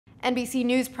NBC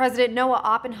News President Noah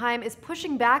Oppenheim is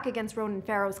pushing back against Ronan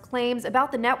Farrow's claims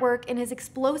about the network in his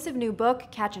explosive new book,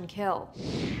 Catch and Kill.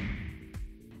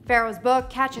 Farrow's book,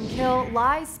 Catch and Kill: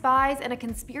 Lies, Spies, and a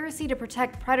Conspiracy to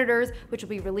Protect Predators, which will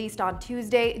be released on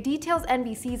Tuesday, details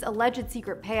NBC's alleged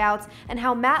secret payouts and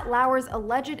how Matt Lauer's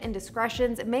alleged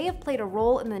indiscretions may have played a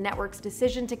role in the network's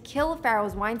decision to kill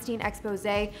Farrow's Weinstein expose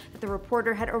that the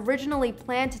reporter had originally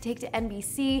planned to take to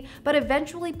NBC, but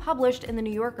eventually published in The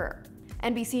New Yorker.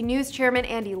 NBC News chairman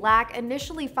Andy Lack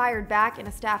initially fired back in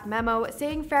a staff memo,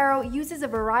 saying Farrow uses a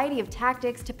variety of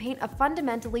tactics to paint a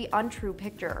fundamentally untrue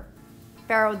picture.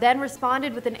 Farrow then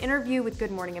responded with an interview with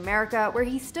Good Morning America, where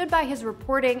he stood by his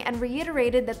reporting and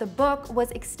reiterated that the book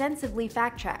was extensively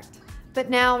fact-checked.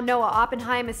 But now Noah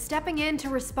Oppenheim is stepping in to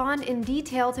respond in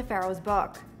detail to Farrow's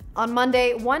book. On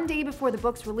Monday, one day before the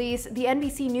book's release, the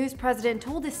NBC News president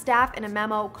told his staff in a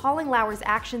memo calling Lauer's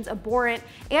actions abhorrent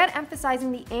and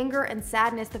emphasizing the anger and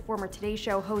sadness the former Today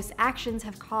Show host's actions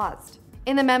have caused.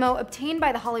 In the memo obtained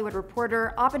by The Hollywood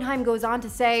Reporter, Oppenheim goes on to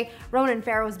say Ronan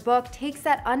Farrow's book takes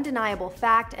that undeniable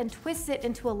fact and twists it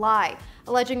into a lie,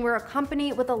 alleging we're a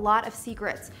company with a lot of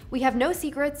secrets. We have no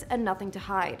secrets and nothing to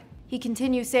hide. He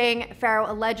continues saying Farrow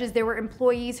alleges there were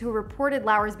employees who reported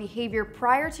Lauer's behavior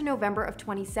prior to November of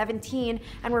 2017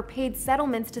 and were paid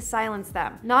settlements to silence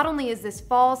them. Not only is this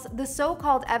false, the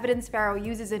so-called evidence Farrow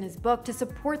uses in his book to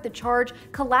support the charge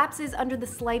collapses under the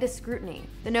slightest scrutiny.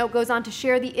 The note goes on to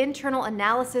share the internal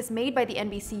analysis made by the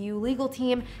NBCU legal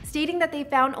team, stating that they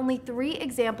found only 3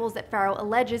 examples that Farrow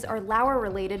alleges are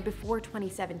Lauer-related before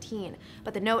 2017.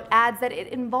 But the note adds that it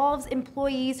involves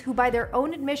employees who, by their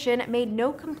own admission, made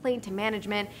no complaint to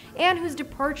management and whose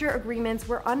departure agreements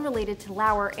were unrelated to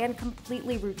Lauer and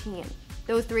completely routine.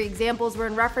 Those 3 examples were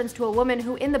in reference to a woman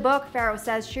who, in the book, Farrow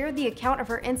says shared the account of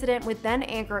her incident with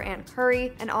then-anchor Ann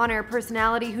Curry, an on-air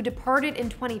personality who departed in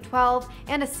 2012,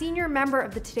 and a senior member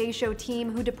of the Today Show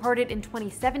team who departed in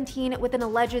 2017 with an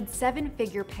alleged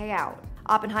 7-figure payout.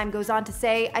 Oppenheim goes on to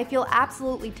say, I feel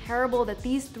absolutely terrible that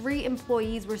these 3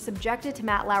 employees were subjected to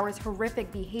Matt Lauer's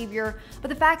horrific behavior, but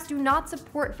the facts do not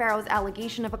support Farrow's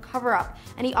allegation of a cover-up,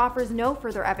 and he offers no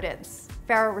further evidence.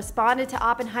 Farrow responded to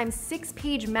Oppenheim's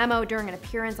 6-page memo during an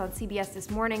appearance on CBS This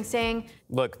Morning, saying,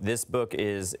 Look, this book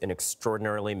is an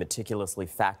extraordinarily meticulously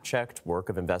fact-checked work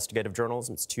of investigative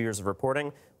journalism. It's 2 years of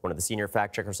reporting. One of the senior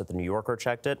fact-checkers at The New Yorker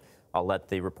checked it. I'll let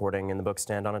the reporting in the book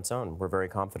stand on its own. We're very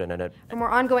confident in it. For more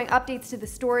ongoing updates to the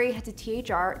story, head to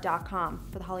THR.com.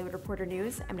 For The Hollywood Reporter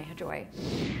News, I'm Neha Joy.